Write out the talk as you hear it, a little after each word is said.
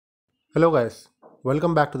Hello guys,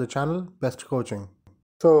 welcome back to the channel Best Coaching.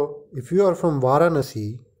 So if you are from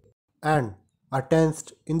Varanasi and are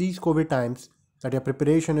tensed in these COVID times that your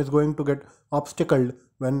preparation is going to get obstacled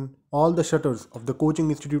when all the shutters of the coaching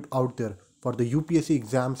institute out there for the UPSC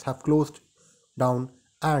exams have closed down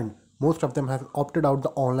and most of them have opted out the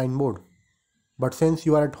online mode. But since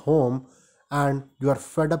you are at home and you are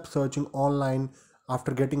fed up searching online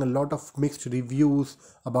after getting a lot of mixed reviews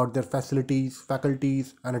about their facilities,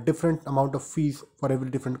 faculties, and a different amount of fees for every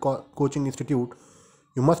different coaching institute,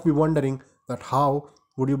 you must be wondering that how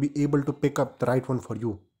would you be able to pick up the right one for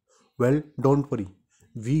you? Well, don't worry.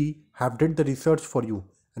 We have did the research for you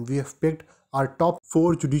and we have picked our top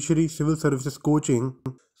 4 judiciary civil services coaching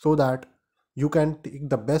so that you can take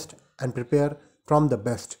the best and prepare from the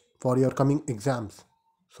best for your coming exams.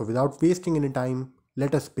 So without wasting any time,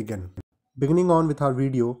 let us begin. Beginning on with our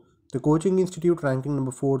video, the coaching institute ranking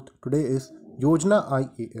number 4th today is Yojna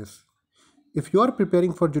IAS. If you are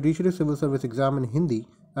preparing for judiciary civil service exam in Hindi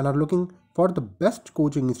and are looking for the best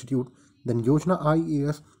coaching institute, then Yojna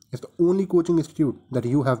IAS is the only coaching institute that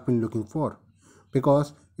you have been looking for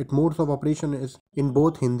because its modes of operation is in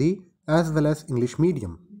both Hindi as well as English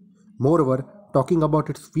medium. Moreover, talking about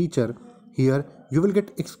its feature, here you will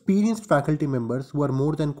get experienced faculty members who are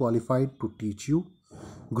more than qualified to teach you.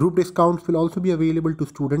 Group discounts will also be available to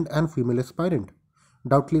student and female aspirant.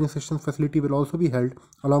 Doubt clearing sessions facility will also be held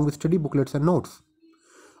along with study booklets and notes.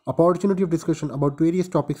 Opportunity of discussion about various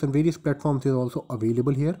topics and various platforms is also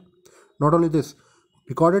available here. Not only this,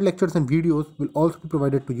 recorded lectures and videos will also be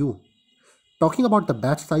provided to you. Talking about the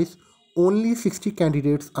batch size, only 60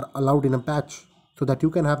 candidates are allowed in a batch so that you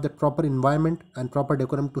can have that proper environment and proper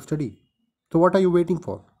decorum to study. So what are you waiting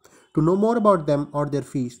for? To know more about them or their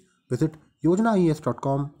fees, visit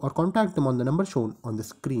yojnaias.com or contact them on the number shown on the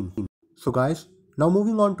screen. So guys, now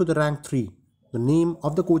moving on to the rank 3. The name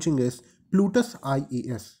of the coaching is Plutus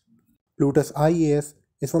IAS. Plutus IAS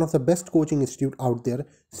is one of the best coaching institute out there,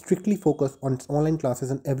 strictly focused on its online classes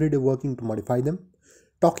and everyday working to modify them.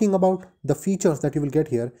 Talking about the features that you will get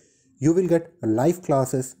here, you will get live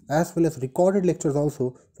classes as well as recorded lectures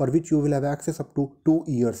also, for which you will have access up to 2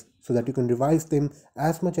 years so that you can revise them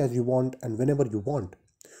as much as you want and whenever you want.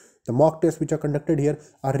 The mock tests which are conducted here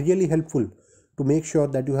are really helpful to make sure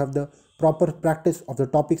that you have the proper practice of the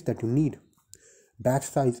topics that you need. Batch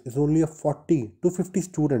size is only of 40 to 50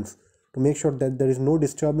 students to make sure that there is no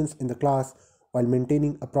disturbance in the class while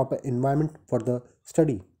maintaining a proper environment for the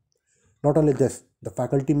study. Not only this, the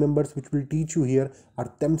faculty members which will teach you here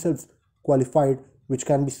are themselves qualified, which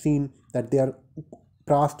can be seen that they are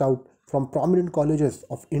passed out from prominent colleges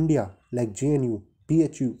of India like JNU,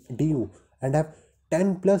 PHU, DU and have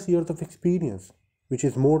 10 plus years of experience, which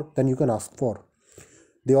is more than you can ask for.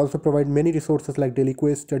 They also provide many resources like daily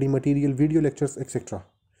quiz, study material, video lectures, etc.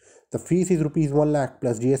 The fees is rupees 1 lakh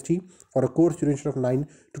plus GST for a course duration of 9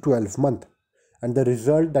 to 12 months. And the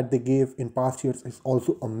result that they gave in past years is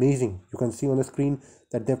also amazing. You can see on the screen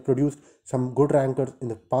that they've produced some good rankers in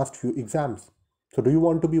the past few exams. So do you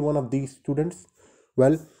want to be one of these students?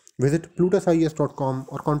 Well, visit plutusias.com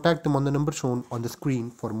or contact them on the number shown on the screen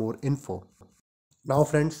for more info. Now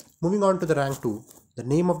friends, moving on to the rank 2. The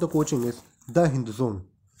name of the coaching is the HinduZone.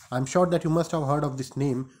 I'm sure that you must have heard of this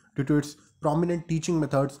name due to its prominent teaching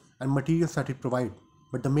methods and materials that it provides.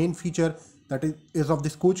 But the main feature that is of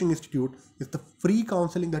this coaching institute is the free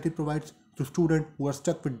counseling that it provides to students who are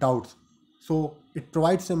stuck with doubts. So it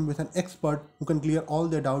provides them with an expert who can clear all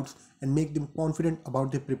their doubts and make them confident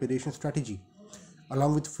about their preparation strategy.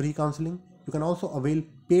 Along with free counseling, you can also avail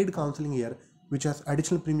paid counseling here, which has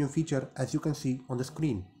additional premium feature as you can see on the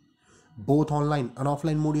screen. Both online and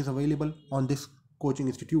offline mode is available on this coaching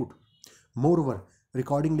institute. Moreover,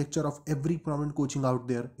 recording lecture of every prominent coaching out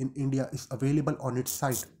there in India is available on its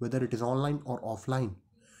site, whether it is online or offline.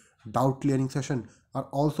 Doubt clearing sessions are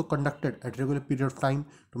also conducted at regular period of time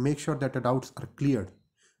to make sure that the doubts are cleared.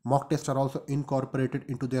 Mock tests are also incorporated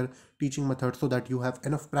into their teaching method so that you have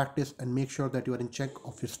enough practice and make sure that you are in check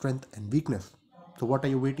of your strength and weakness. So what are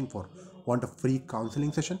you waiting for? Want a free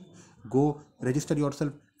counseling session? Go register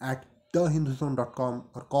yourself at thehinduzone.com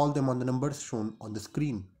or call them on the numbers shown on the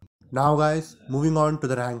screen. Now guys, moving on to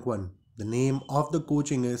the rank 1. The name of the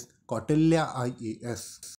coaching is Kautilya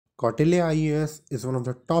IAS. Kautilya IAS is one of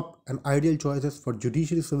the top and ideal choices for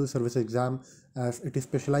judiciary civil service exam, as it is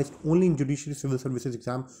specialized only in judiciary civil services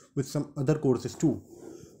exam with some other courses too.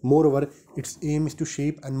 Moreover, its aim is to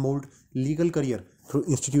shape and mold legal career through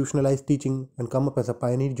institutionalized teaching and come up as a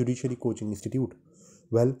pioneer judiciary coaching institute.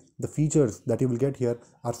 Well, the features that you will get here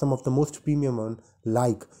are some of the most premium one,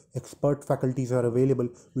 like expert faculties are available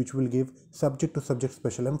which will give subject to subject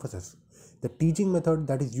special emphasis. The teaching method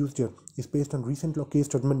that is used here is based on recent law case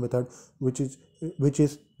judgment method, which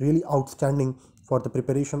is really outstanding for the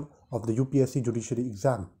preparation of the UPSC Judiciary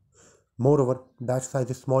exam. Moreover, batch size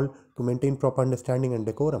is small to maintain proper understanding and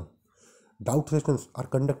decorum. Doubt sessions are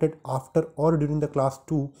conducted after or during the class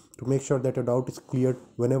 2 to make sure that your doubt is cleared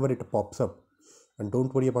whenever it pops up. And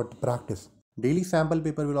don't worry about the practice. Daily sample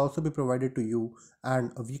paper will also be provided to you,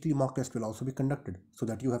 and a weekly mock test will also be conducted so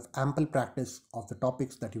that you have ample practice of the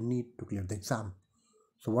topics that you need to clear the exam.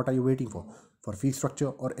 So what are you waiting for? For fee structure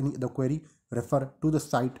or any other query, refer to the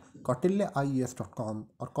site kautilyaias.com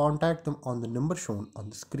or contact them on the number shown on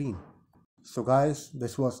the screen. So guys,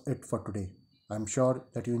 this was it for today. I'm sure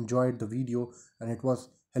that you enjoyed the video and it was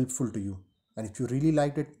helpful to you. And if you really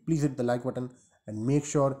liked it, please hit the like button and make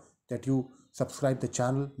sure that you subscribe the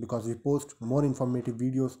channel, because we post more informative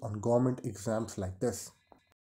videos on government exams like this.